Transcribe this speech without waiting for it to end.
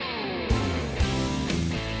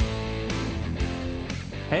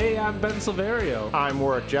Hey, I'm Ben Silverio. I'm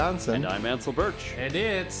Warwick Johnson. And I'm Ansel Birch. And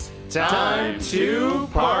it's Time to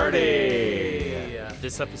Party!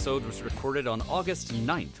 This episode was recorded on August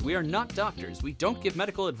 9th. We are not doctors. We don't give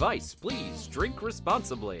medical advice. Please drink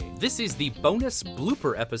responsibly. This is the bonus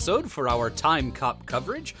blooper episode for our Time Cop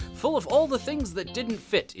coverage, full of all the things that didn't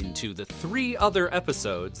fit into the 3 other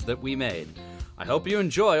episodes that we made. I hope you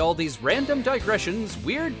enjoy all these random digressions,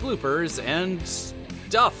 weird bloopers, and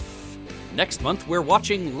stuff. Next month, we're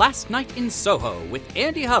watching Last Night in Soho with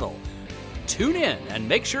Andy Huddle. Tune in and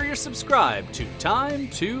make sure you're subscribed to Time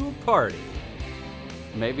to Party.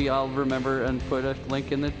 Maybe I'll remember and put a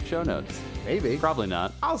link in the show notes. Maybe. Probably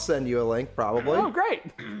not. I'll send you a link, probably. Oh, great.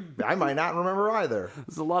 I might not remember either.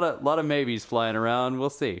 There's a lot of maybes flying around. We'll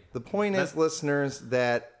see. The point is, listeners,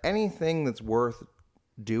 that anything that's worth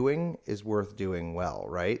doing is worth doing well,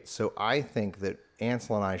 right? So I think that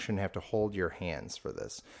Ansel and I shouldn't have to hold your hands for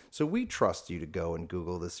this. So we trust you to go and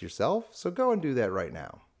Google this yourself. So go and do that right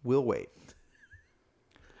now. We'll wait.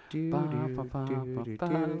 It's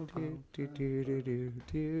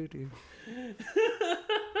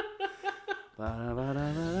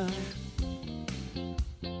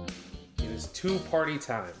two party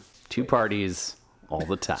time. 2 parties all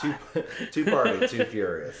the time. Two party, too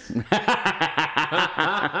furious.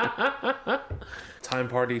 Time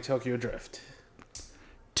party Tokyo Drift.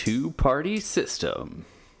 2 party system.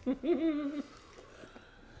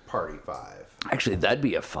 Party 5. Actually, that'd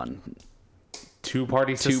be a fun Two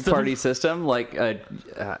party system. 2 party system. Like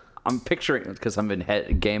I'm picturing, because I'm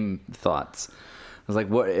in game thoughts. I was like,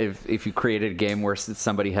 what if you created a game where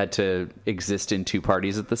somebody had to exist in 2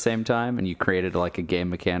 parties at the same time, and you created like a game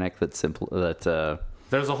mechanic that's simple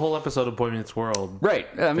There's a whole episode of Boy Meets World. Right.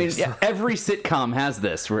 I mean, yeah, every sitcom has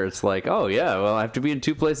this, where it's like, oh yeah, well, I have to be in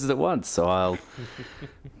 2 places at once, so I'll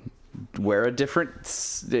wear a different.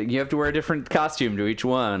 You have to wear a different costume to each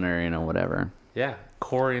one, or whatever. Yeah.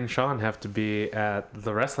 Corey and Sean have to be at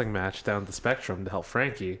the wrestling match down at the Spectrum to help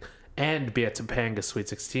Frankie, and be at Topanga's Sweet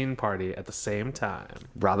 16 party at the same time.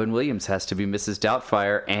 Robin Williams has to be Mrs.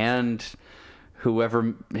 Doubtfire, and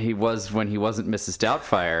whoever he was when he wasn't Mrs.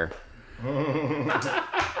 Doubtfire.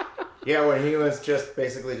 Yeah, when he was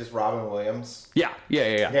basically just Robin Williams. Yeah.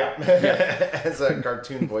 As a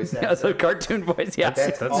cartoon voice actor. As a cartoon voice, yes.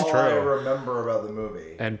 That's all true. I remember about the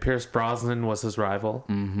movie. And Pierce Brosnan was his rival.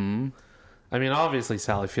 Mm-hmm. I mean, obviously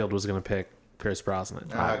Sally Field was going to pick Pierce Brosnan.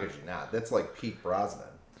 How could you not? That's like Pete Brosnan.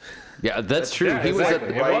 Yeah, that's true. Yeah, he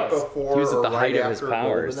exactly. was Right before he was at the or height right of his after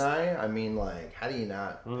powers. GoldenEye. I mean, like, how do you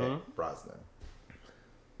not pick Brosnan?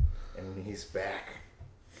 And he's back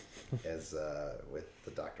as with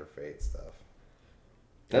the Dr. Fate stuff.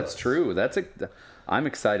 That's true. I'm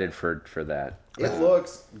excited for that. It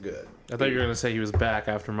looks good. I thought you were going to say he was back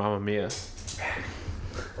after Mamma Mia.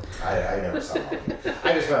 I never saw him.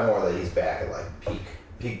 I just meant more that he's back at like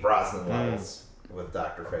peak Brosnan levels with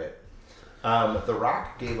Dr. Fate. The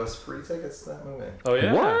Rock gave us free tickets to that movie. Oh,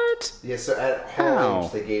 yeah? What? Yeah, so at How? Hall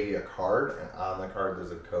H, they gave you a card, and on the card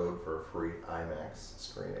there's a code for a free IMAX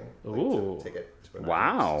screening. Ooh. Ticket to an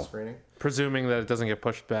Wow. IMAX screening. Presuming that it doesn't get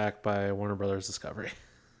pushed back by Warner Brothers Discovery.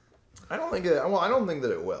 I don't think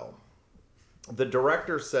that it will. The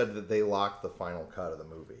director said that they locked the final cut of the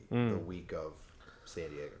movie the week of San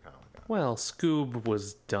Diego Comic-Con. Well, Scoob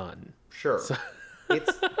was done. Sure.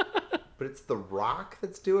 But it's The Rock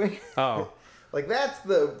that's doing it. Oh. Like that's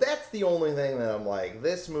the only thing that I'm like,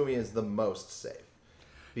 this movie is the most safe.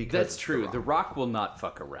 Because That's it's true. The The Rock. Rock will not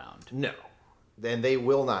fuck around. No. Then they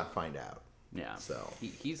will not find out. Yeah. So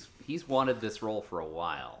he's wanted this role for a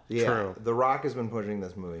while. Yeah. True. The Rock has been pushing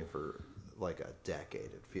this movie for like a decade,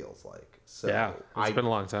 it feels like. So Yeah, it's been a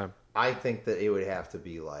long time. I think that it would have to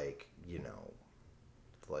be like,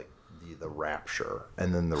 like the Rapture,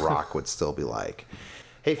 and then The Rock would still be like,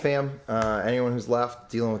 hey fam, anyone who's left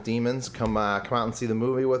dealing with demons, come out and see the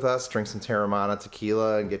movie with us, drink some Terramana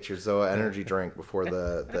tequila, and get your Zoa energy drink before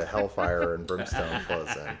the hellfire and brimstone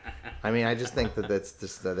flows in. I mean, I just think that's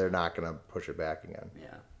just that they're not going to push it back again.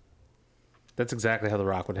 Yeah. That's exactly how The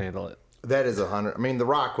Rock would handle it. That is 100. I mean, The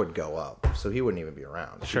Rock would go up, so he wouldn't even be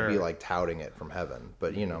around. Sure. He'd be like touting it from heaven.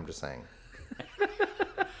 But I'm just saying.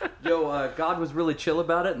 Yo, God was really chill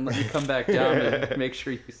about it, and let me come back down and make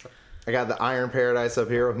sure you saw. I got the Iron Paradise up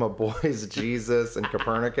here with my boys Jesus and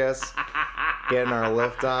Copernicus getting our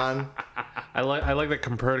lift on. I like that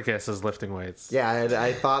Copernicus is lifting weights. Yeah,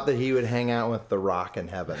 I thought that he would hang out with The Rock in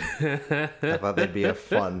heaven. I thought that'd be a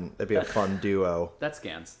fun duo. That's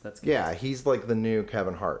Gans. Yeah, he's like the new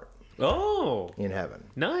Kevin Hart Oh, in heaven.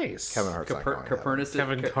 nice. Kevin Hart's not going to heaven. Copernicus.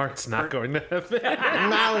 Kevin Hart's not going to heaven.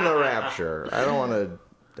 Not in the Rapture. I don't want to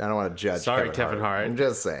judge. Sorry, Kevin Hart. I'm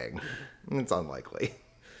just saying, it's unlikely.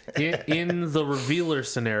 in the revealer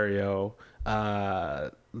scenario,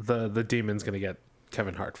 the demon's gonna get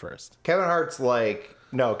Kevin Hart first. Kevin Hart's like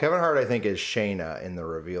no. Kevin Hart, I think, is Shayna in the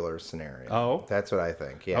revealer scenario. Oh, that's what I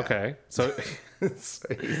think. Yeah. Okay, so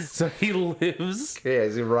so he lives. Yeah,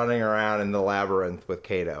 he's running around in the labyrinth with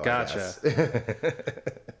Kato. Gotcha.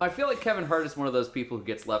 I feel like Kevin Hart is one of those people who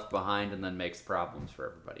gets left behind and then makes problems for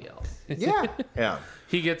everybody else. Yeah. Yeah.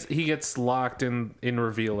 He gets locked in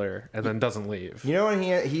revealer and then doesn't leave. You know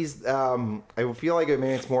what he's I feel like maybe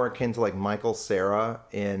it's more akin to like Michael Cera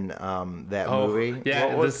in that movie. Yeah,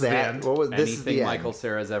 what was this is the that? end. What was this? Is Anything the Michael end.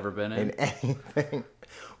 Cera's ever been in? In anything.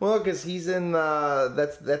 Well, because he's in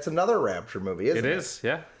that's another Rapture movie, isn't it? It is,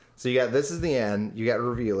 yeah. So you got This Is the End, you got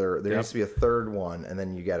Revealer, there Yep. needs to be a third one, and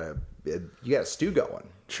then you got a stew going.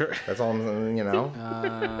 Sure. That's all I'm,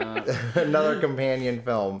 Another companion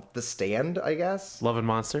film. The Stand, I guess. Love and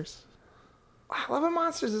Monsters. Love and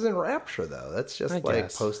Monsters isn't Rapture though. That's just I like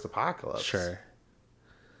guess. post-apocalypse. Sure.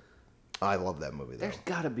 I love that movie though. There's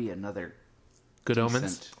got to be another Good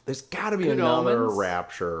Omens. decent- There's got to be Good another Omens?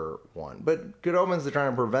 Rapture one, but Good Omens are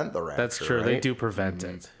trying to prevent the Rapture. That's true. They right? do prevent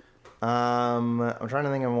it. I'm trying to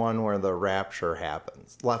think of one where the Rapture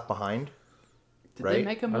happens. Left Behind. Did Right? they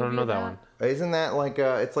make a I movie? don't know of that one. Isn't that like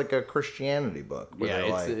it's like a Christianity book? Where Yeah, they're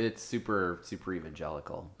like, it's super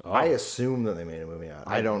evangelical. I assume that they made a movie out.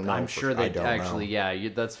 I don't know. I'm sure they I don't actually. know. Yeah,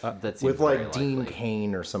 that seems With very like Dean likely.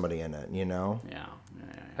 Cain or somebody in it. Yeah.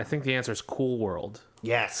 I think the answer is Cool World.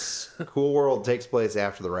 Yes. Cool World takes place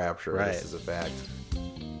after the Rapture. Right. This is a fact.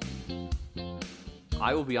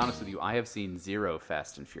 I will be honest with you. I have seen 0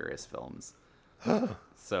 Fast and Furious films.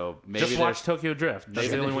 So maybe Just watch Tokyo Drift. That's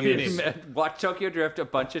the only one you need. Watch Tokyo Drift a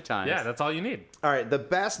bunch of times. Yeah, that's all you need. All right, the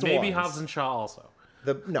best Maybe ones. Hobbs and Shaw also.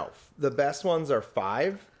 The best ones are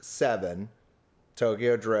 5, 7,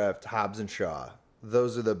 Tokyo Drift, Hobbs and Shaw.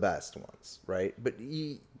 Those are the best ones, right? But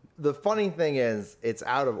the funny thing is, it's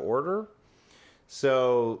out of order.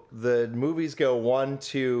 So the movies go 1,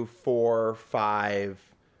 2, 4, 5,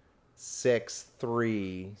 6,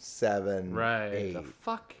 3, 7, Right. 8. The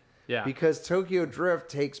fuck? Yeah. Because Tokyo Drift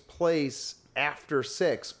takes place after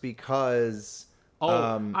 6 because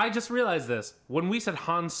I just realized this. When we said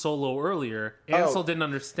Han Solo earlier, Ansel didn't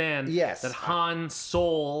understand Yes. that Han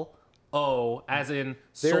Sol O, as in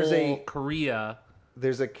There's Seoul, a- Korea.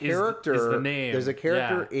 there's a character is the name. There's a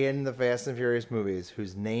character in the Fast and Furious movies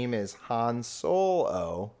whose name is Han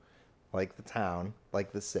Solo, like the town,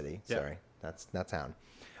 like the city. Yeah. Sorry, that's not town.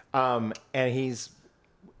 And he's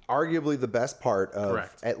arguably the best part of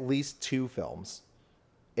Correct. at least 2 films,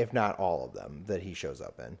 if not all of them, that he shows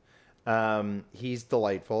up in. He's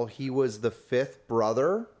delightful. He was the 5th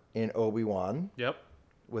brother in Obi-Wan Yep.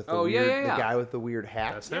 with the Oh, yeah, weird, yeah, yeah. the guy with the weird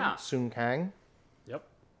hat, That's him. Yeah. Sun Kang. Yep.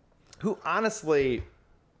 Who honestly,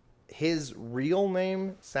 his real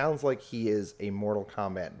name sounds like he is a Mortal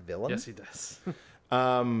Kombat villain. Yes, he does.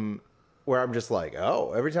 Where I'm just like,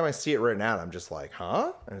 oh, every time I see it written out, I'm just like,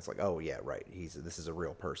 huh? And it's like, oh yeah, right. This is a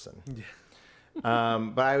real person. But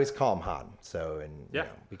I always call him Han. So Yeah.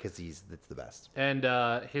 because it's the best. And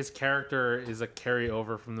his character is a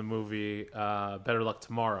carryover from the movie Better Luck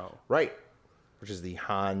Tomorrow. Right. Which is the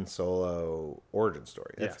Han Solo origin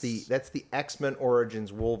story. That's Yes. that's the X-Men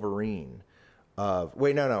Origins Wolverine of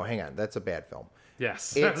wait, no, hang on. That's a bad film.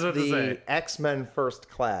 Yes, It's that's what to the say. X-Men First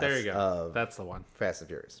Class There you go. of That's the one. Fast and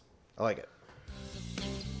Furious. I like it.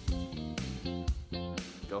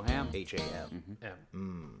 Go ham. H-A-M.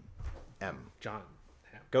 M. M. John.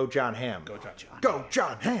 Ham. Go John Hamm. Go John. Go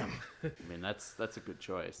John Hamm. I mean, that's a good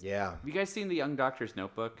choice. Yeah. Have you guys seen The Young Doctor's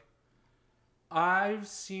Notebook? I've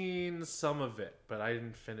seen some of it, but I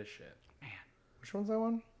didn't finish it. Which one's that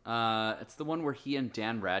one? It's the one where he and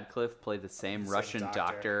Dan Radcliffe play the same Russian doctor.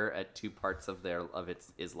 doctor at 2 parts of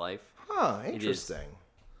his life. Huh, is interesting.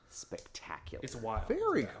 Spectacular. It's wild.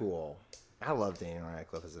 Very cool. I love Daniel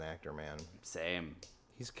Radcliffe as an actor, man. Same.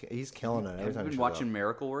 He's killing it every Have time you he been shows watching up.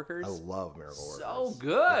 Miracle Workers? I love Miracle Workers. So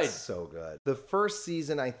good. It's so good. The first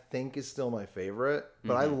season I think is still my favorite,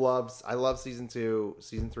 but Mm-hmm. I love season 2.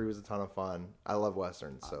 Season 3 was a ton of fun. I love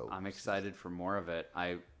westerns, so I'm excited for more of it.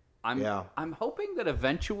 I'm Yeah. hoping that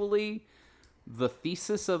eventually the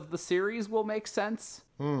thesis of the series will make sense.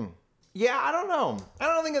 yeah, I don't know. I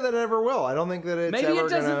don't think that it ever will. I don't think that it's Maybe ever it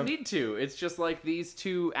doesn't gonna... need to. It's just like these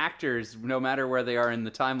 2 actors, no matter where they are in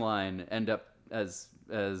the timeline, end up as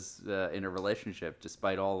in a relationship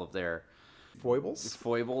despite all of their foibles.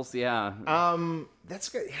 foibles. Yeah. That's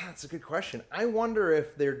good. Yeah, that's a good question. I wonder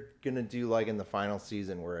if they're gonna do like in the final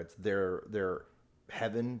season where it's their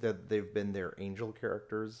heaven that they've been their angel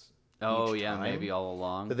characters. Oh each yeah, time, maybe all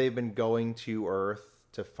along. that they've been going to Earth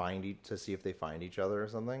to to see if they find each other or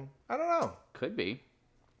something. I don't know. Could be.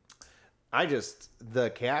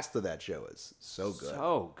 The cast of that show is so good.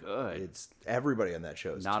 So good. It's everybody on that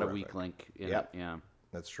show is Not terrific. a weak link in Yep. it. Yeah.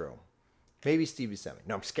 That's true. Maybe Steve Buscemi.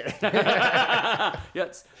 No, I'm just kidding.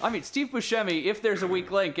 Yes. I mean, Steve Buscemi, if there's a weak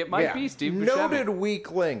link, it might be Steve Buscemi. Noted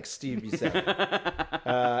weak link, Steve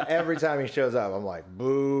Buscemi. Every time he shows up, I'm like,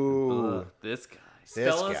 boo. Ugh, this guy. This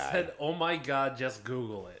Stella guy. said, "Oh my God, just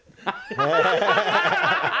Google it."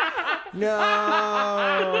 No.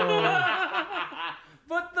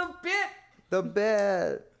 But the bit. The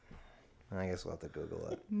bit. I guess we'll have to Google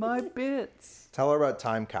it. My bits. Tell her about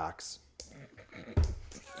Time Cox.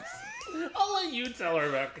 I'll let you tell her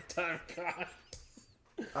about Time Cox.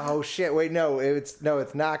 Oh shit! Wait, no, it's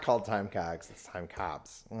not called Time Cox. It's Time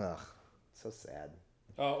Cops. Ugh, so sad.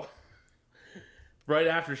 Oh. Right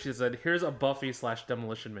after she said, "Here's a Buffy /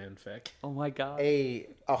 Demolition Man fic." Oh my god. A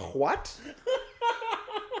what?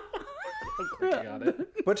 I got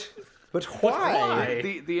it. But why? why?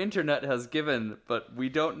 The internet has given, but we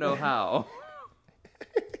don't know how.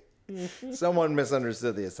 Someone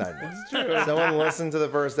misunderstood the assignment. Someone listened to the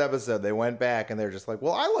first episode. They went back and they're just like,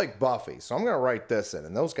 "Well, I like Buffy, so I'm gonna write this in."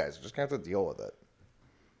 And those guys are just gonna have to deal with it.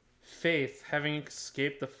 Faith, having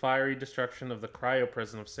escaped the fiery destruction of the cryo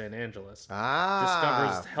prison of San Angeles,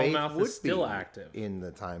 Discovers discovers Hellmouth is still active. in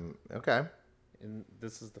the time. Okay, And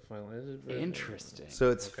this is the final. Interesting. so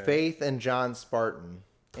it's Okay. Faith and John Spartan.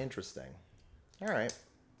 Interesting. All right.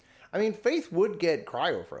 I mean, Faith would get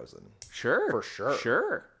cryo frozen. Sure. For sure.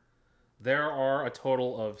 Sure. There are a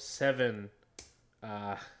total of 7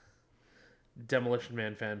 Demolition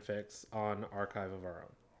Man fanfics on Archive of Our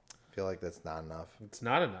Own. I feel like that's not enough. It's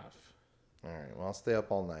not enough. All right. Well, I'll stay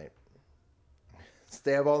up all night.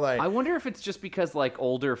 Stay up all night. I wonder if it's just because like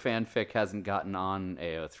older fanfic hasn't gotten on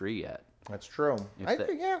AO3 yet. That's true. I the-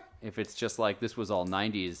 think, yeah. If it's just like this was all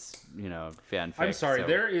 90s, fanfic. I'm sorry, so-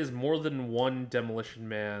 there is more than one Demolition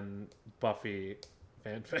Man Buffy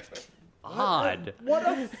fanfic. Odd. What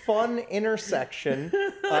a fun intersection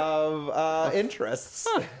of interests.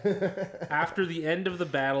 After the end of the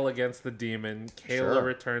battle against the demon, Kayla Sure.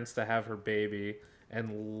 returns to have her baby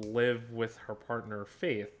and live with her partner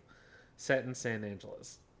Faith, set in San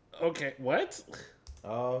Angeles. Okay, what?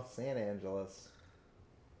 Oh, San Angeles.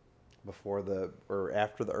 Before or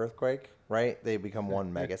after the earthquake, right? They become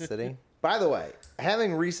one mega city. By the way,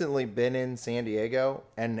 having recently been in San Diego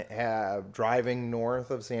and driving north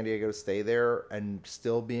of San Diego to stay there and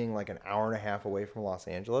still being like an hour and a half away from Los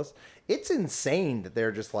Angeles, it's insane that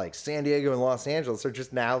they're just like San Diego and Los Angeles are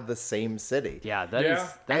just now the same city. Yeah, that Yeah.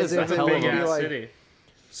 is that As is a if it hell would of be a Big ass like- city.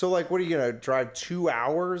 So, like, what are you going to drive 2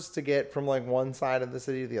 hours to get from like one side of the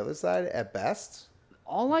city to the other side at best?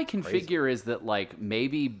 All I can figure is that like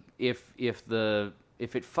maybe if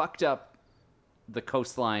it fucked up the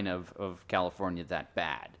coastline of California that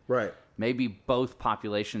bad, Right. maybe both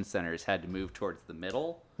population centers had to move towards the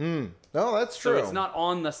middle. No, that's So true. it's not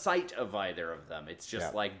on the site of either of them. It's just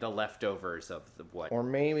Yeah. like the leftovers of the what Or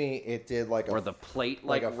maybe it did like or a the plate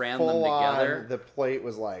like like a ran them full-on- together. The plate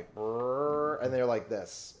was like, brrr, and they're like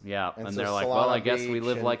this. Yeah, and so they're like, Solana well, I guess we Beach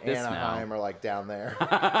live and like this now. Anaheim are like down there,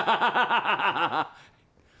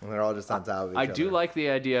 and they're all just on top of each I other. do like the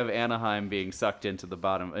idea of Anaheim being sucked into the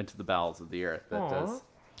bowels of the earth. That Aw. does.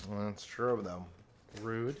 Well, that's true though.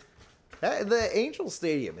 Rude. The Angel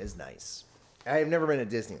Stadium is nice. I've never been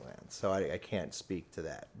to Disneyland, so I can't speak to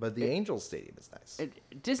that. But the Angel Stadium is nice.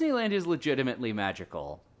 Disneyland is legitimately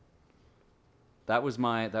magical. That was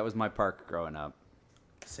my park growing up.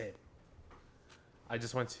 Same. I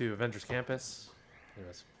just went to Avengers Campus. It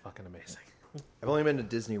was fucking amazing. I've only been to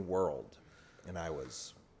Disney World, and I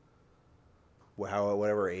was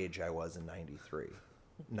whatever age I was in '93.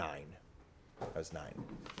 9. I was 9.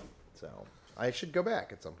 So I should go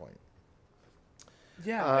back at some point.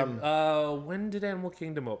 Yeah. When did Animal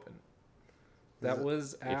Kingdom open? That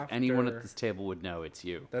was If after. anyone at this table would know, it's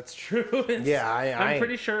you. That's true. It's- Yeah, I'm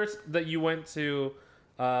pretty sure that you went to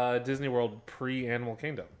Disney World pre-Animal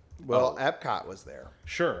Kingdom. Well, Epcot was there.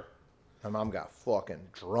 Sure. My mom got fucking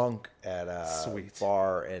drunk at a Sweet.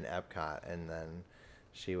 bar in Epcot, and then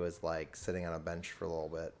she was like sitting on a bench for a little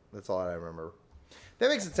bit. That's all I remember. That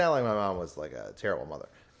makes it sound like my mom was like a terrible mother.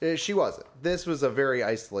 She wasn't. This was a very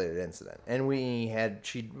isolated incident, and we had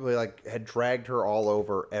dragged her all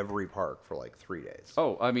over every park for like 3 days.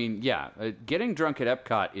 Oh, I mean, yeah. Getting drunk at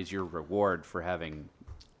Epcot is your reward for having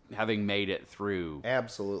made it through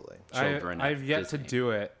Absolutely. children. I've at yet Disney. to do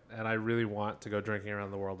it, and I really want to go drinking around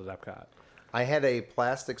the world at Epcot. I had a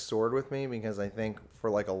plastic sword with me because I think for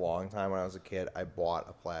like a long time when I was a kid, I bought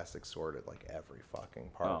a plastic sword at like every fucking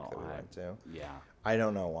park that we went to. Yeah. I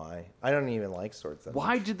don't know why. I don't even like swords that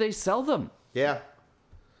Why much. did they sell them? Yeah.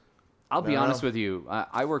 I'll be No, honest no. with you.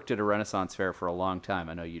 I worked at a Renaissance fair for a long time.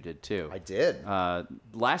 I know you did too. I did.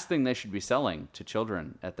 Last thing they should be selling to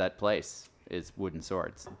children at that place is wooden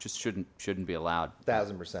swords. It just shouldn't be allowed.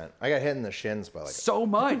 1000%. I got hit in the shins by like So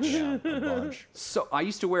much. a bunch. So I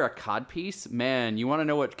used to wear a codpiece. Man, you want to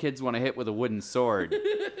know what kids want to hit with a wooden sword,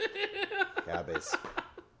 Yeah, base.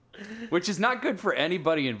 which is not good for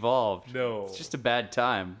anybody involved. No. It's just a bad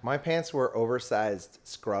time. My pants were oversized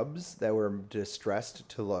scrubs that were distressed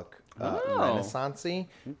to look Renaissance-y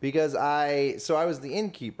because I was the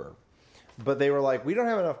innkeeper, but they were like, we don't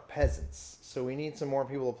have enough peasants, so we need some more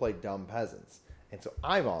people to play dumb peasants. And so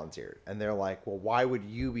I volunteered, and they're like, well, why would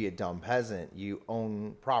you be a dumb peasant? You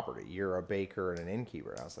own property. You're a baker and an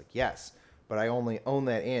innkeeper. And I was like, yes, but I only own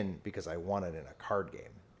that inn because I won it in a card game.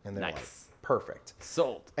 And they're like, Nice. perfect.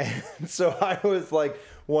 Sold. And so I was like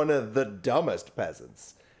one of the dumbest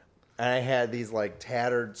peasants. And I had these like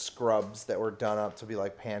tattered scrubs that were done up to be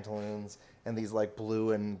like pantaloons and these like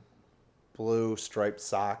blue striped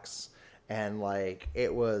socks. And like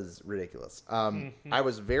it was ridiculous. I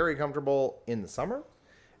was very comfortable in the summer,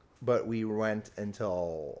 but we went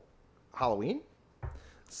until Halloween.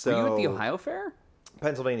 So Were you at the Ohio Fair?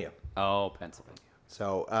 Pennsylvania. Oh, Pennsylvania.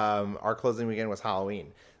 So our closing weekend was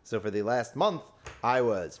Halloween. So for the last month, I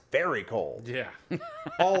was very cold Yeah.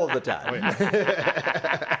 all of the time.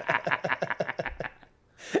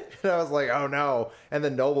 And I was like, oh no. And the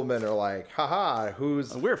noblemen are like, haha,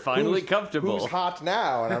 We're finally comfortable. Who's hot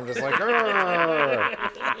now? And I'm just like, "Arr."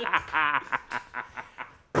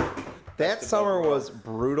 That summer was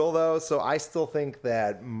brutal though. So I still think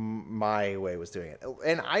that my way was doing it.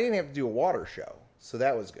 And I didn't have to do a water show. So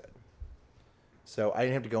that was good. So I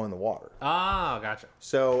didn't have to go in the water. Ah, gotcha.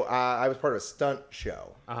 So I was part of a stunt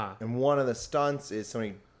show. Uh-huh. And one of the stunts is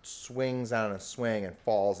somebody swings on a swing and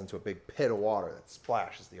falls into a big pit of water that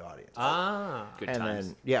splashes the audience. Ah. Good and times.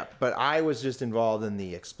 then, yeah, but I was just involved in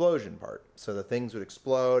the explosion part. So the things would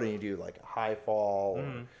explode and you do like a high fall.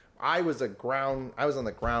 I was on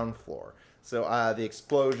the ground floor. So the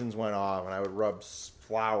explosions went off and I would rub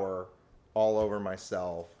flour all over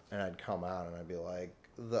myself and I'd come out and I'd be like,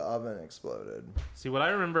 the oven exploded. See, what I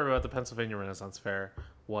remember about the Pennsylvania Renaissance Fair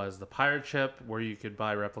was the pirate ship where you could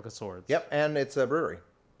buy replica swords. Yep, and it's a brewery.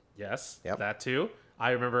 Yes, Yep. that too.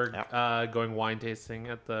 I remember Yep. going wine tasting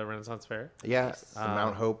at the Renaissance Fair. Yeah, the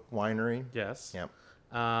Mount Hope Winery. Yes. Yep.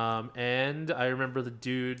 And I remember the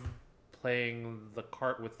dude playing the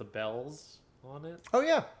cart with the bells on it. Oh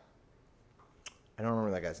yeah. I don't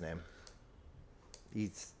remember that guy's name.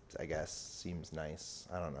 He's, I guess, seems nice.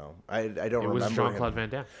 I don't know. I don't It remember was him. Jean-Claude Van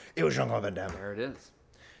Damme. It was Jean-Claude Van Damme. There it is.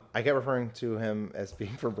 I kept referring to him as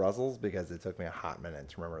being from Brussels because it took me a hot minute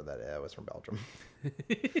to remember that it was from Belgium.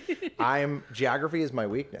 Geography is my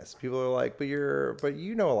weakness. People are like, but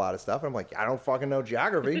you know a lot of stuff. And I'm like, I don't fucking know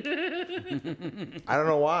geography. I don't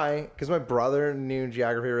know why. Because my brother knew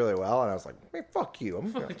geography really well, and I was like, hey, fuck you.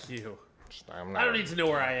 Fuck you. I'm I don't need to know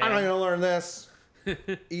where I am. I'm not gonna learn this.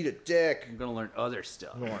 Eat a dick. I'm gonna learn other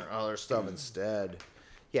stuff. Learn other stuff instead.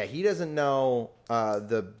 Yeah, he doesn't know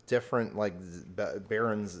the different like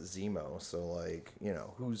Baron's Zemo. So like, you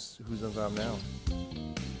know, who's on top now?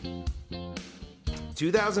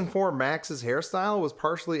 2004 Max's hairstyle was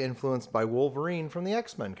partially influenced by Wolverine from the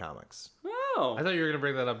X-Men comics. Oh. I thought you were going to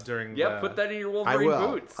bring that up during Yeah, the... put that in your I Wolverine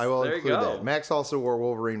will. boots. I will there include you go. that. Max also wore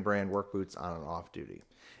Wolverine brand work boots on and off duty.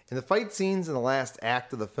 In the fight scenes in the last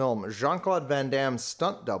act of the film, Jean-Claude Van Damme's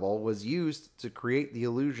stunt double was used to create the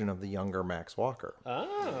illusion of the younger Max Walker.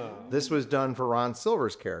 Oh. This was done for Ron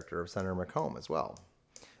Silver's character of Senator McComb as well.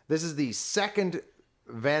 This is the second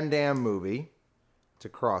Van Damme movie to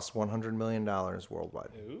cross $100 million worldwide.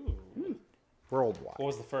 Ooh. Worldwide. What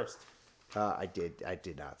was the first? I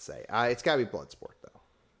did not say. It's got to be Bloodsport, though.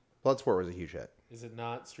 Bloodsport was a huge hit. Is it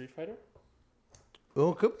not Street Fighter?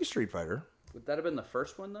 Well, it could be Street Fighter. Would that have been the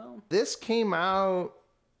first one, though? This came out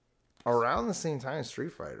around the same time as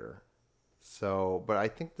Street Fighter. So, but I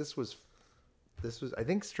think I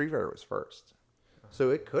think Street Fighter was first. So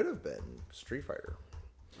it could have been Street Fighter.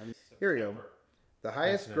 Here we go. The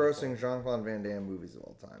highest grossing Jean-Claude Van Damme movies of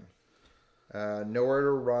all time. Nowhere to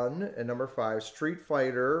Run at number 5. Street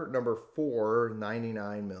Fighter, number 4,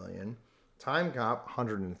 99 million. Time Cop,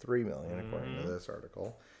 103 million, according to this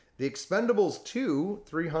article. The Expendables 2,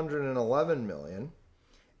 311 million.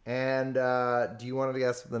 And do you want to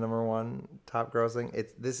guess the number one top grossing?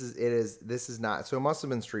 This is not. So it must have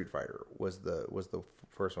been Street Fighter was the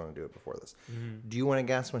first one to do it before this. Do you want to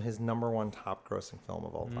guess when his number one top grossing film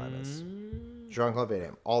of all time is? Jean-Claude Van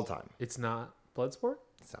Damme, all time. It's not Bloodsport?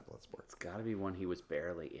 It's not Bloodsport. It's got to be one he was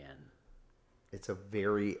barely in. It's a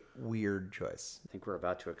very weird choice. I think we're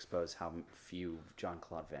about to expose how few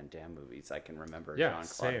Jean-Claude Van Damme movies I can remember. Yeah,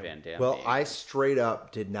 Jean-Claude same. Van Damme. Well, being. I straight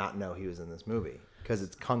up did not know he was in this movie because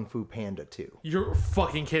it's Kung Fu Panda 2. You're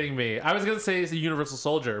fucking kidding me. I was gonna say it's a Universal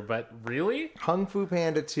Soldier, but really? Kung Fu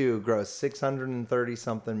Panda 2 grossed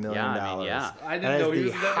 $630-something million. Yeah, I mean, yeah. I didn't and know it's he the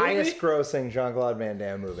was in that highest movie. grossing Jean-Claude Van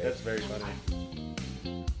Damme movie. That's very funny.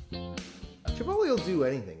 Chipotle will do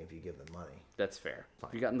anything if you give them money. That's fair.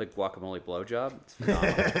 Have you gotten the guacamole blowjob? It's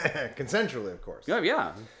phenomenal. Consensually, of course. Oh,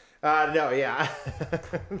 yeah. No, yeah.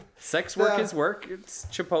 Sex work Yeah. is work. It's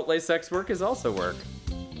Chipotle sex work is also work.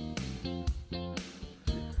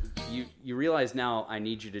 You realize now I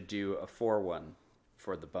need you to do a 4-1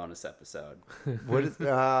 for the bonus episode. What is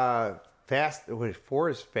fast? What is 4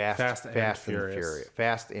 is fast? Fast and Furious.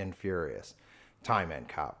 Fast and Furious. Time and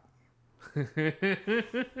Cop. Time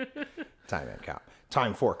and Cop.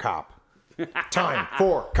 Time for Cop. Time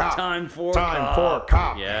for Cop. Time for Time cop. for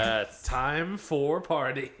Cop. Yes. Time for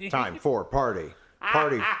party. Time for party.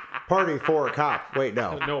 Party for Cop. Wait,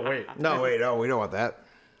 no. No, wait. No, wait, no. We don't want that.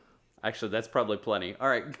 Actually, that's probably plenty. All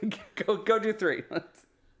right, go do 3.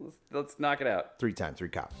 Let's knock it out. 3 times 3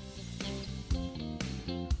 Cop.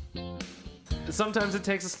 Sometimes it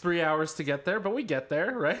takes us 3 hours to get there, but we get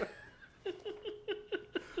there, right?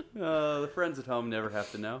 The friends at home never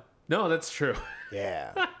have to know. No, that's true.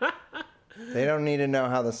 Yeah. They don't need to know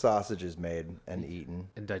how the sausage is made and eaten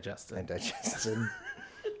And digested. and digested.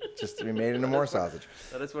 Just to be made into more sausage.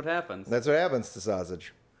 That is what happens. That's what happens to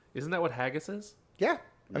sausage. Isn't that what haggis is? Yeah.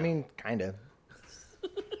 I mean, kind of.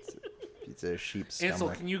 It's a sheep's Ansel,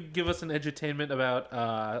 stomach. can you give us an edutainment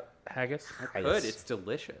about haggis? Good. It's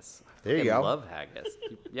delicious. There you I go. love haggis.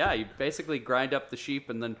 Yeah, you basically grind up the sheep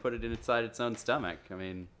and then put it inside its own stomach. I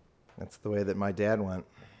mean, That's the way that my dad went.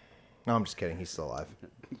 No, I'm just kidding. He's still alive.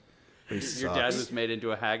 But he your dad sucks. was made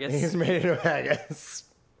into a haggis. He's made into a haggis.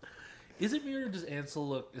 Is it me or does Ansel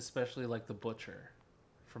look especially like the butcher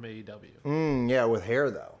from AEW? Yeah, with hair,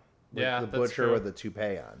 though. Like Yeah, the that's butcher true. with the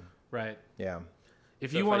toupee on. Right. Yeah.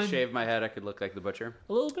 If So you if I wanted shave my head, I could look like the butcher.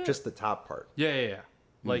 a little bit, Just the top part. yeah.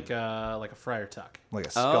 Like a friar tuck. Like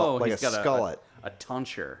a skull. like a he's got skullet. a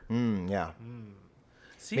tonsure. Yeah.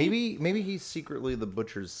 See? Maybe he's secretly the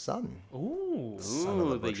butcher's son. Ooh.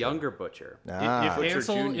 Ooh, the younger butcher. Ah. If Butcher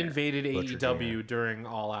Ansel Jr.. invaded Butcher AEW during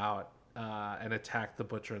All Out and attacked the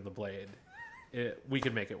Butcher and the Blade, we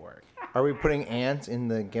could make it work. Are we putting Ant in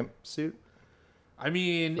the gimp suit? I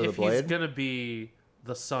mean, For the if he's Blade? gonna be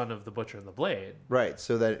the son of the Butcher and the Blade, Right,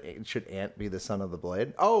 so that should Ant be the son of the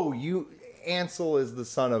Blade? Oh, Ansel is the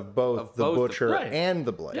son of both the both the- Butcher Right. and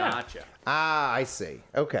the Blade. Yeah. Gotcha. Ah, I see.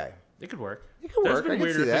 Okay. it could work. It could There's work. I been can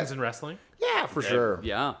weirder see that. things in wrestling. Yeah, for sure.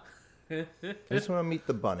 Yeah. I just want to meet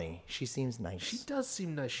the bunny. She seems nice. She does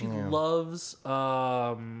seem nice. She loves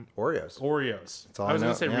Oreos. Oreos. all I was I gonna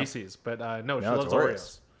know, say yeah. Reese's, but no, she No, loves it's Oreos.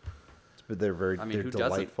 Oreos. But they're mean, they're who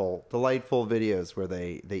doesn't? delightful videos where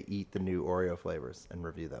they eat the new Oreo flavors and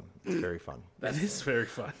review them. It's very fun. That is very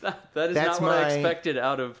fun. That is That's not what I my- expected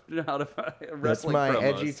out of That's wrestling my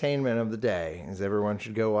promos. edutainment of the day. Is everyone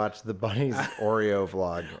should go watch the bunny's Oreo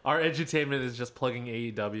vlog. Our edutainment is just plugging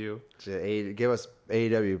AEW. Give us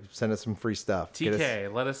AEW. Send us some free stuff. Get us-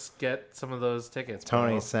 TK, let us get some of those tickets.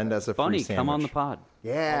 Tony, bro. send us a Bunny, free sandwich. come on the pod. Oh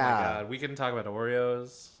Yeah. my god, we can talk about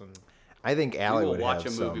Oreos. And I think We Allie will would watch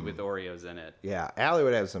have a movie some, with Oreos in it. Yeah, Allie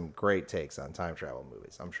would have some great takes on time travel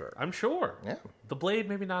movies, I'm sure. I'm sure. Yeah. The Blade,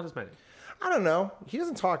 maybe not as many. I don't know. He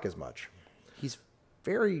doesn't talk as much. He's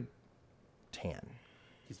very tan.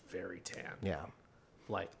 He's very tan. Yeah.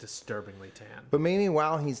 Like disturbingly tan. But maybe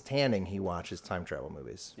while he's tanning, he watches time travel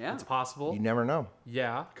movies. Yeah. It's possible. You never know.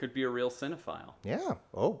 Yeah. Could be a real cinephile. Yeah.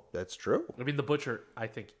 Oh, that's true. I mean, the Butcher, I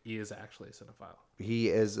think, is actually a cinephile. He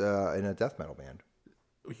is in a death metal band.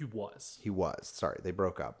 He was. He was. Sorry, they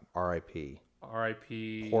broke up. R.I.P.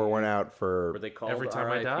 R.I.P. Pour one out for Were they called Every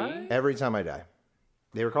Time I RIP? Die? Every Time I Die.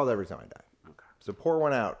 They were called Every Time I Die. Okay. So pour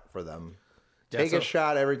one out for them. Yeah, Take a so-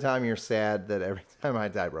 shot every time you're sad that Every Time I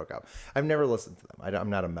Die broke up. I've never listened to them.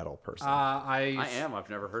 I'm not a metal person. I am. I've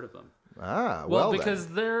never heard of them. Well, then. because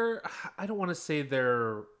they're, I don't want to say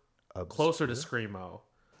they're closer to Screamo,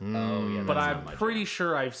 Oh, yeah. but that's I'm not my pretty jam.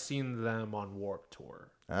 sure I've seen them on Warped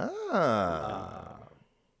Tour.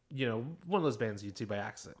 You know, one of those bands you'd see by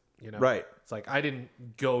accident. You know, Right. It's like I didn't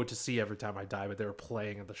go to see Every Time I Die, but they were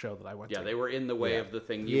playing at the show that I went Yeah, to. they were in the way of the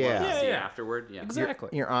thing you Yeah. wanted to see Yeah. afterward. Yeah. Exactly.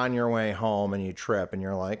 You're on your way home and you trip and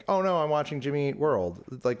you're like, oh no, I'm watching Jimmy Eat World.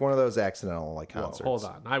 It's like one of those accidental like Well, concerts. hold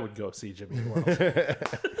on, I would go see Jimmy Eat World.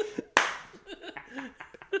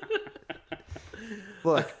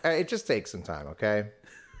 Look, it just takes some time, okay?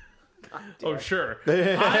 Oh, sure. I'm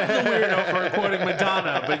the weirdo for quoting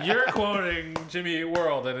Madonna, but you're quoting Jimmy Eat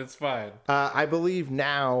World, and it's fine. I believe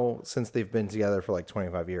now, since they've been together for like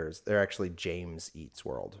 25 years, they're actually James Eats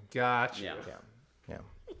World. Gotcha. Yeah. Yeah.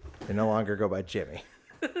 They no longer go by Jimmy.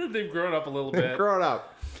 They've grown up a little bit. Grown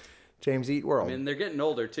up. James Eat World. I mean, they're getting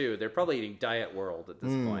older too. They're probably eating Diet World at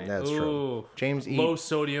this point. That's Ooh. true. James Eat Low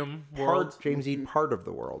sodium world. James Eat part of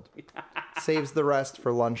the world. Saves the rest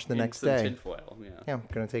for lunch the Eating next some day. tinfoil. Yeah. Yeah, I'm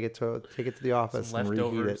gonna take it to the office Some and reheat it.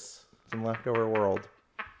 leftovers. Some leftover world.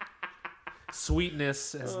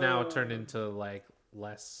 Sweetness has now turned into like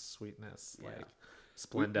less sweetness, like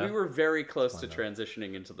Splenda. We were very close to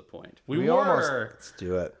transitioning into the point. We almost. were. Let's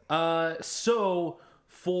do it. So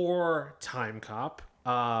for Time Cop,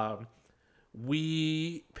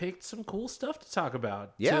 we picked some cool stuff to talk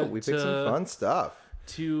about. Yeah, to, we picked some fun stuff.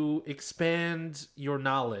 to expand your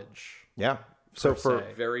knowledge. Yeah. So Per for se.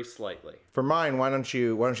 Very slightly. for mine, why don't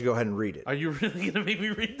you go ahead and read it? Are you really gonna make me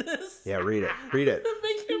read this? Yeah, read it. Read it.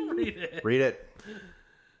 Make him read it. Read it.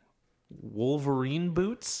 Wolverine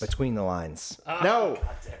boots. Between the lines. No,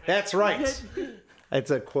 that's right. That's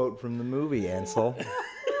a quote from the movie, Ansel.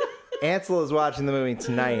 Ansel is watching the movie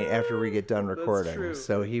tonight after we get done recording, true.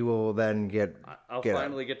 so he will then get. I'll get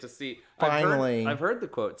finally get to see. Finally. I've heard the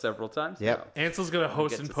quote several times. Yep. now. Ansel's gonna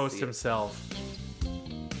host get and to post see it. himself.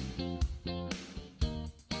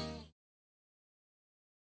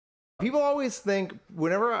 People always think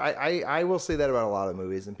whenever I will say that about a lot of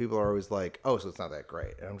movies, and people are always like, "Oh, so it's not that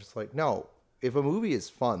great," and I'm just like, "No, if a movie is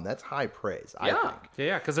fun, that's high praise." I Yeah. think.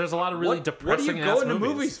 Yeah, because there's a lot of really What are depressing you ass going to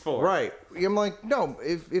movies for? Right. I'm like, no,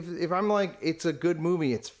 if I'm like, it's a good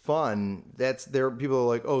movie, it's fun, that's there people are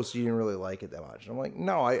like, oh, so you didn't really like it that much. And I'm like,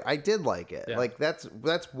 no, I did like it. Yeah. Like that's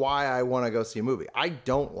why I want to go see a movie. I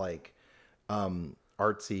don't like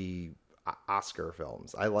artsy Oscar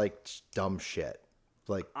films. I like dumb shit.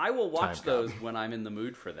 Like I will watch Time those when I'm in the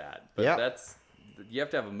mood for that. But Yeah. that's you have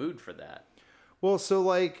to have a mood for that. well, so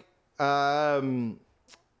like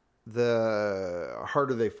the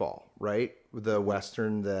Harder They Fall, right? The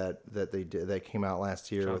Western that they did that came out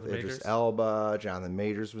last year Jonathan with Idris Majors? Elba, Jonathan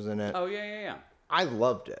Majors was in it. Oh yeah. I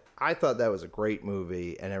loved it. I thought that was a great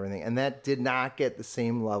movie and everything. And that did not get the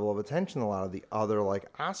same level of attention a lot of the other like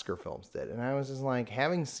Oscar films did. And I was just like,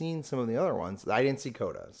 having seen some of the other ones, I didn't see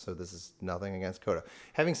Coda, so this is nothing against Coda.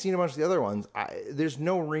 Having seen a bunch of the other ones, there's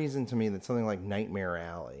no reason to me that something like Nightmare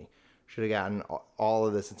Alley should have gotten all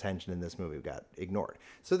of this attention and this movie got ignored.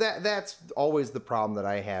 So that's always the problem that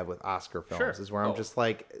I have with Oscar films Sure. is where I'm just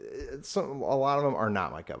like, a lot of them are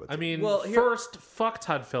not my cup of tea. I mean, Well, here- first, fuck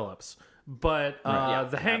Todd Phillips, but Yeah,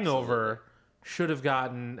 The Hangover should have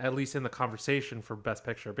gotten at least in the conversation for Best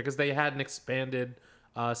Picture because they had an expanded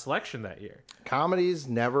selection that year. comedies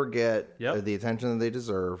never get Yep. the attention that they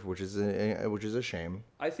deserve, which is a shame.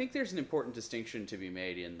 I think there's an important distinction to be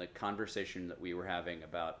made in the conversation that we were having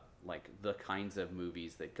about like the kinds of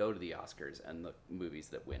movies that go to the Oscars and the movies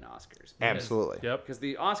that win Oscars. Absolutely. Yep. Because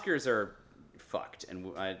the Oscars are fucked,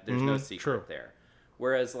 and there's no secret True. there.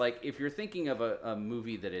 Whereas, like, if you're thinking of a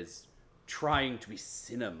movie that is trying to be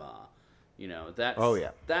cinema, you know, that's Oh,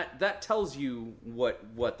 yeah. that tells you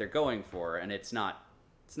what they're going for, and it's not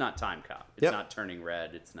Time Cop. It's Yep. not Turning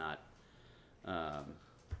Red. It's not.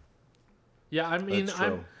 Yeah, I mean, That's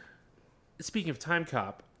true. speaking of Time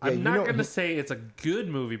Cop, Yeah, I'm you not know- going to say it's a good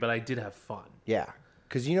movie, but I did have fun. Yeah,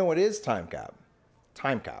 because you know what is Time Cop?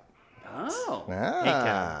 Time Cop. Oh,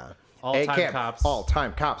 Ah. All time ACAB. cops. All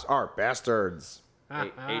time cops are bastards.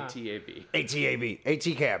 ATAB. ATAB.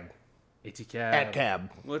 ATCAB. ATCAB. At cab.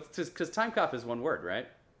 Well, it's just because Time Cop is one word, right?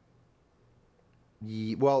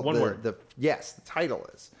 Well, One word. Yes, the title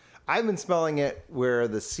is. I've been spelling it where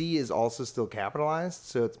the C is also still capitalized,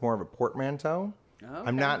 so it's more of a portmanteau. Okay.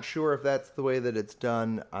 I'm not sure if that's the way that it's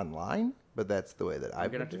done online, but that's the way that I'm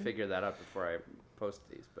I've gonna been have to doing. figure that out before I post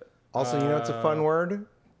these. But Also, you know it's a fun word?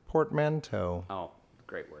 Portmanteau. oh,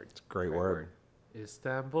 great word. Great word.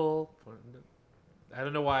 Istanbul. I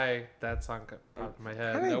don't know why that song popped in my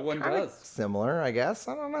head. No one Kinda does. Similar, I guess.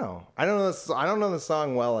 I don't know. I don't know the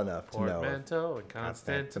song well enough to know. Portmanteau and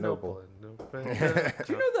Constantinople. Do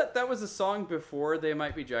you know that was a song before They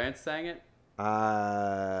Might Be Giants sang it?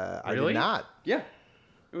 I Really? did not. Yeah.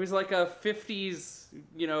 It was like a 50s,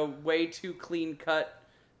 way too clean cut,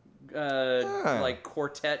 like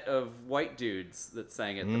quartet of white dudes that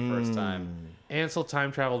sang it the first time. Ansel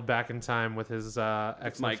time traveled back in time with his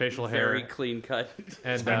excellent My facial very hair clean cut.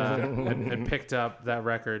 and picked up that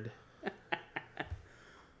record.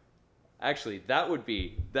 Actually, that'd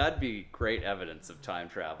be great evidence of time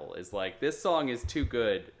travel. Is like this song is too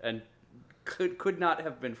good, and could not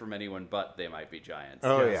have been from anyone but They Might Be Giants.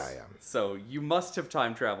 Oh, Yes. yeah. So you must have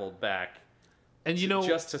time traveled back And you know,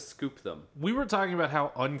 just to scoop them. we were talking about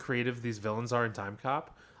how uncreative these villains are in Time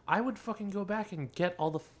Cop. I would fucking go back and get all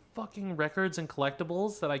the fucking records and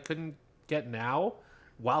collectibles that I couldn't get now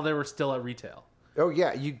while they were still at retail. Oh,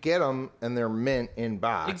 yeah. You get them, and they're mint in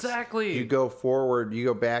box. Exactly. You go forward, you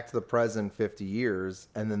go back to the present 50 years,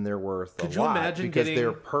 and then they're worth Could a you lot imagine because getting-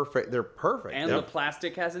 they're perfect. They're perfect. And They're- the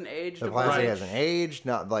plastic hasn't aged. the plastic Right. hasn't aged.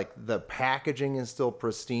 Not like the packaging is still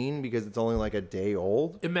pristine because it's only like a day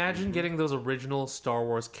old. Imagine getting those original Star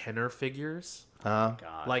Wars Kenner figures, God.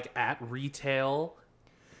 like at retail,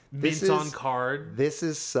 This mint on is- card. This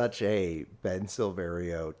is such a Ben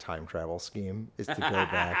Silverio time travel scheme: is to go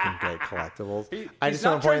back and get collectibles. I he's just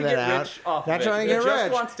not want to point trying to that get out. rich off Not of it. trying to He get just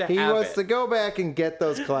rich. wants to He have wants it. to go back and get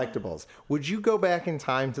those collectibles. Would you go back in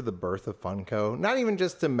time to the birth of Funko? Not even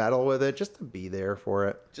just to meddle with it, just to be there for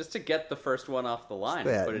it. Just to get the first one off the line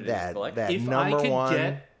That- and put it in that- his collection. that- If number I could one-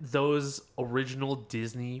 get those original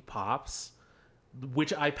Disney Pops,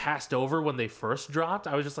 which I passed over when they first dropped,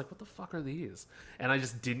 I was just like, what the fuck are these? And I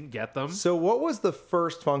just didn't get them. So, what was the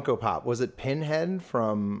first Funko Pop? Was it Pinhead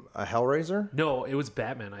from Hellraiser? No, it was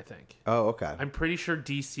Batman, I think. Oh, okay. I'm pretty sure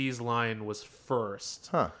DC's line was first,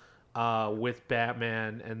 Huh. with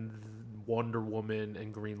Batman and Wonder Woman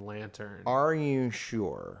and Green Lantern. Are you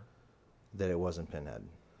sure that it wasn't Pinhead?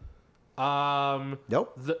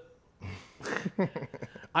 Nope.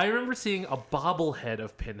 I remember seeing a bobblehead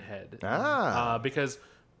of Pinhead. Because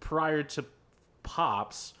prior to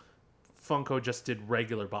Pops, Funko just did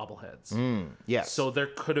regular bobbleheads. Yes. So there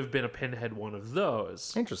could have been a Pinhead one of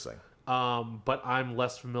those. Interesting. But I'm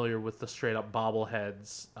less familiar with the straight up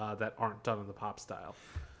bobbleheads that aren't done in the Pop style.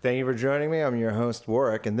 Thank you for joining me. I'm your host,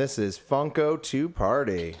 Warwick, and this is Funko 2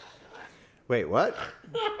 Party. Wait, what?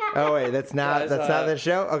 Oh, wait, that's not the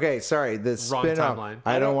show? Okay, sorry. The Wrong spin-off. timeline.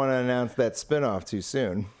 I don't want to announce that spin-off too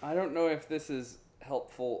soon. I don't know if this is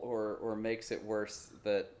helpful or makes it worse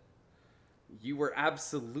that you were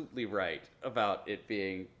absolutely right about it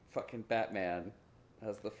being fucking Batman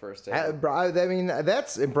as the first ever. I mean,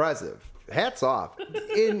 that's impressive. Hats off.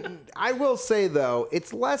 I will say, though,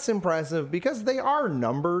 it's less impressive because they are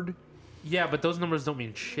numbered. Yeah, but those numbers don't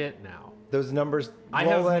mean shit now. Those numbers, I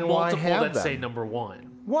well, have then why multiple have that them? say number one.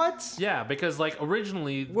 What? Yeah, because like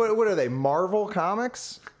originally, What are they, Marvel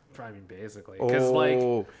Comics? I mean, basically, because like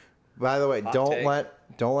By the way, don't take.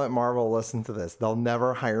 let Marvel listen to this. They'll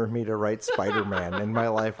never hire me to write Spider-Man, and my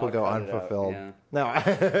life will go cut it out, unfulfilled. yeah. No,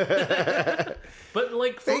 But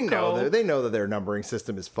like they Funko, know that their numbering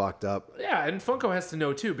system is fucked up. yeah, and Funko has to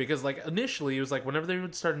know too because like initially it was like whenever they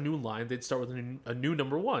would start a new line, they'd start with a new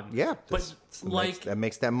number one. Yeah, but like that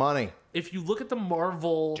makes that money. if you look at the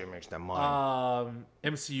Marvel It makes that money.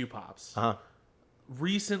 MCU pops, Uh-huh.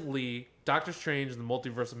 recently Doctor Strange and the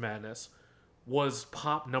Multiverse of Madness was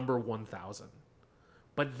pop number 1000,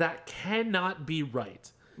 but that cannot be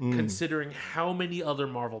right considering how many other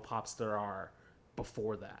Marvel pops there are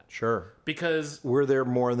before that. Sure. Because Were there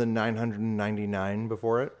more than 999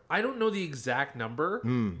 before it? I don't know the exact number,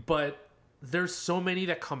 but there's so many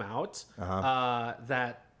that come out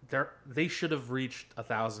that they should have reached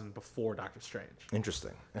 1,000 before Doctor Strange.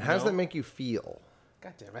 Interesting. And how does No. that make you feel?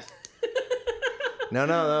 God damn it!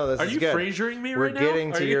 No. This Are is you good. Frasering me We're right now?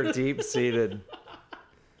 getting Are to you- your deep-seated.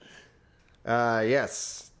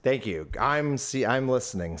 Yes. Thank you. I'm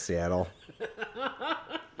listening, Seattle.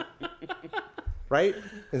 Right?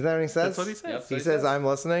 Isn't that what he says? That's what he says. Yep. He says, "I'm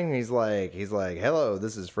listening." He's like, "Hello,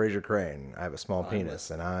 this is Fraser Crane. I have a small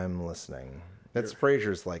penis, and I'm listening." That's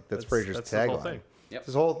Fraser's Fraser's that's the whole tagline. thing. Yep. It's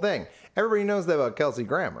his whole thing. Everybody knows that about Kelsey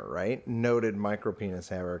Grammer, right? Noted micro penis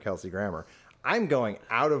haver Kelsey Grammer. I'm going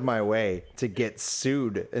out of my way to get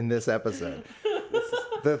sued in this episode.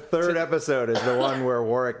 The third episode is the one where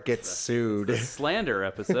Warwick gets sued. Slander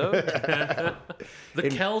episode. The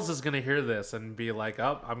Kells is going to hear this and be like,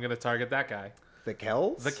 "Oh, I'm going to target that guy." The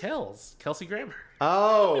Kells? The Kells, Kelsey Grammer.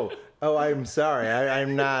 Oh, I'm sorry.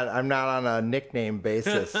 I'm not on a nickname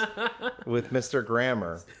basis with Mr.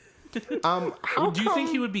 Grammar. How Do you think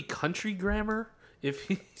come- he would be country grammar if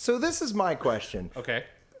he? So this is my question. Okay.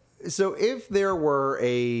 So if there were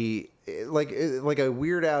a like a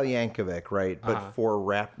Weird Al Yankovic, right, but for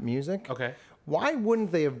rap music, Okay. why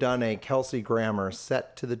wouldn't they have done a Kelsey Grammer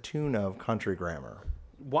set to the tune of Country Grammar?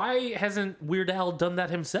 Why hasn't Weird Al done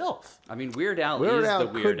that himself? I mean, Weird Al Weird is Al the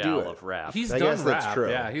could Weird do Al it. of rap. He's I done guess that's rap. true.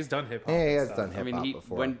 Yeah, he's done hip hop. Yeah, he and has stuff. done hip I hop mean,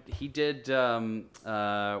 before. when he did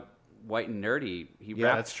White and Nerdy, he Yeah,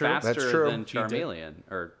 rapped that's true. faster That's true. than He did. Charmeleon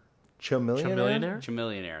or Chameleonaire? Chameleonaire?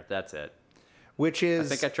 Chameleonaire. That's it. which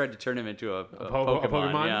is... I think I tried to turn him into a Pokemon.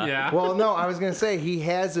 Pokemon. Yeah. Well, no, I was going to say he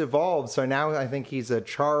has evolved, so now I think he's a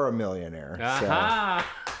Chara millionaire. Aha!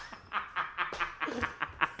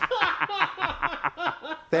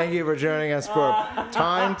 Thank you for joining us for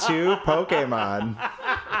Time to Pokemon.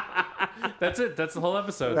 That's it. That's the whole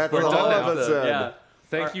episode. That's We're the done whole now. episode. Yeah.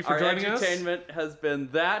 Thank you for joining our us. entertainment has been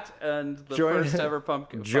that and the Join- first ever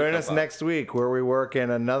pumpkin. Join Funko us Pop. next week where we work in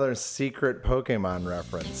another secret Pokemon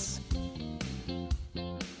reference.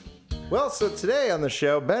 Well, so today on the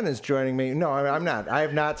show, Ben is joining me. No, I'm not. I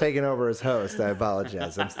have not taken over as host. I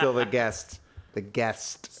apologize. I'm still the guest. The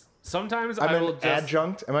guest. Sometimes I'm I an will just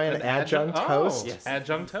adjunct. Am I an adjunct host? Yes.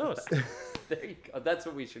 Adjunct host. There you go. That's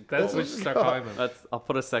what we should call That's what we it. should start calling them. I'll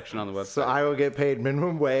put a section on the website. So I will get paid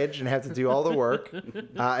minimum wage and have to do all the work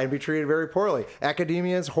and be treated very poorly.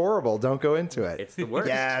 Academia is horrible. Don't go into it. It's the worst.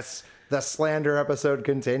 Yes. The slander episode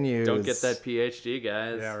continues. Don't get that PhD,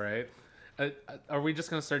 guys. Yeah, right. Are we just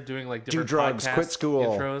gonna start doing like Do different drugs, podcast quit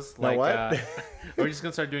school. intros? No, Like, what? are we just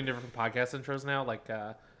gonna start doing different podcast intros now, like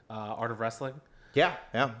Art of Wrestling? Yeah,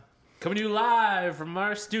 yeah. Coming to you live from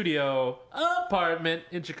our studio apartment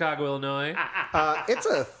in Chicago, Illinois. It's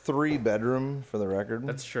a 3-bedroom for the record.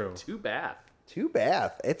 That's true. 2 bath.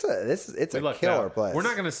 2-bath. It's a We lucked killer out. place. We're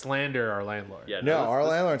not gonna slander our landlord. Yeah. No, this- our this-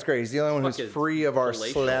 landlord's great. He's the only one who's fucking free of our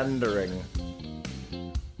palatial. slandering.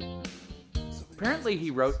 Apparently, he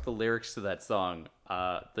wrote the lyrics to that song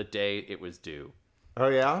the day it was due. Oh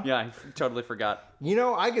yeah? Yeah, I totally forgot. You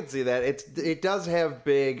know, I could see that. It does have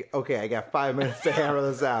big. Okay, I got 5 minutes to hammer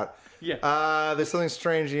this out. Yeah. There's something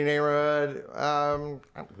strange in your neighborhood.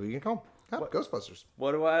 Who you can call? Ghostbusters.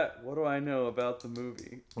 What do I know about the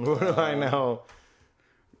movie? What do I know?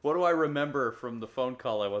 What do I remember from the phone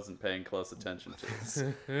call I wasn't paying close attention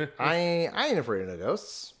to? I ain't afraid of no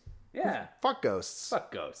ghosts. Yeah. Fuck ghosts.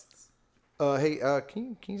 Fuck ghosts. Hey,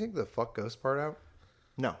 can you take the fuck ghost part out?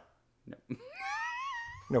 No. No.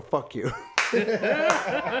 No, fuck you.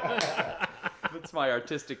 That's my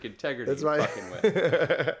artistic integrity. That's That's my- fucking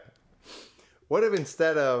way. What if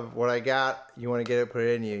instead of what I got, you want to get it, put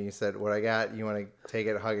it in you, you said, what I got, you want to take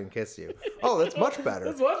it, hug, and kiss you? Oh, that's much better.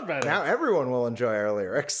 That's much better. Now everyone will enjoy our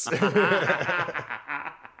lyrics.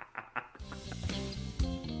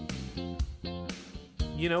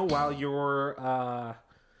 You know, while you're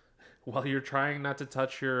trying not to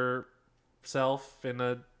touch yourself in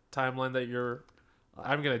a timeline that you're,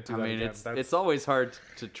 I'm gonna do I that mean, again. it's always hard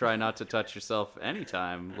to try not to touch yourself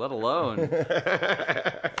anytime, let alone.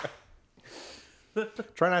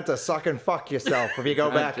 Try not to suck and fuck yourself if you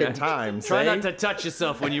go back in time. Try see? not to touch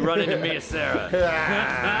yourself when you run into Mia Sarah.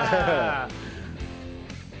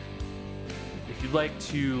 If you'd like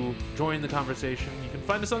to join the conversation, you can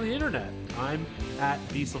find us on the internet. I'm at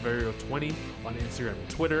thesilverio20 on Instagram and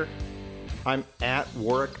Twitter. I'm at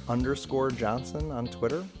Warwick_Johnson on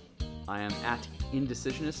Twitter. I am at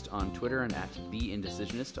Indecisionist on Twitter and at The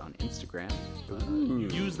Indecisionist on Instagram.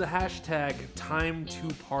 Use the hashtag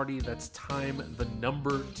time2party. That's time, the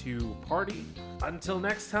number 2 party. Until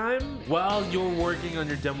next time, while you're working on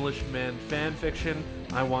your Demolition Man fan fiction,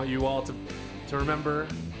 I want you all to remember,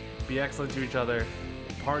 be excellent to each other.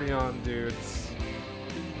 Party on, dudes.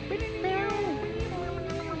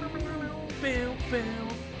 Bow, bow,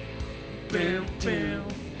 bow, bow.